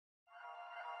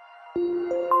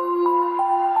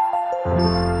We've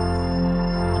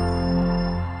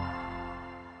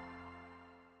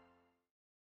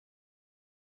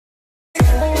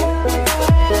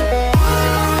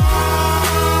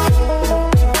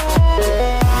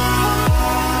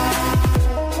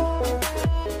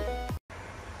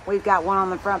got one on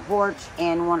the front porch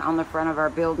and one on the front of our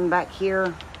building back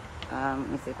here. Let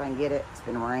me see if I can get it. It's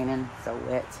been raining, so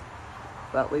wet.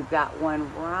 But we've got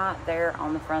one right there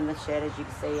on the front of the shed, as you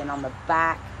can see, and on the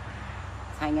back,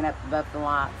 it's hanging up above the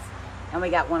lights. And we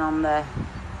got one on the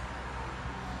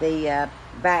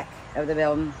back of the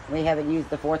building. We haven't used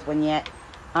the fourth one yet.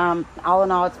 All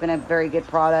in all, it's been a very good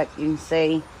product. You can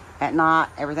see at night,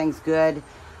 everything's good.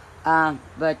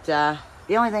 But the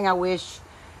only thing I wish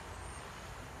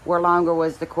were longer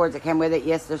was the cords that came with it.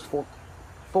 Yes, there's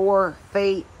four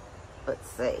feet. Let's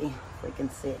see if we can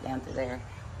see it down through there.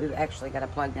 We've actually got a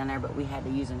plug down there, but we had to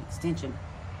use an extension.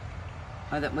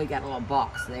 Or that we got a little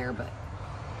box there, but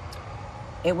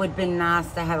it would have been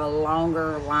nice to have a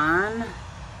longer line.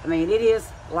 I mean, it is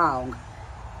long,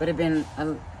 but it'd been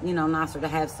nicer to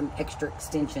have some extra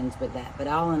extensions with that. But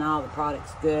all in all, the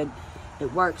product's good.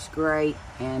 It works great,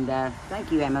 and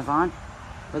thank you, Amazon,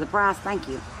 for the price. Thank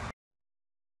you.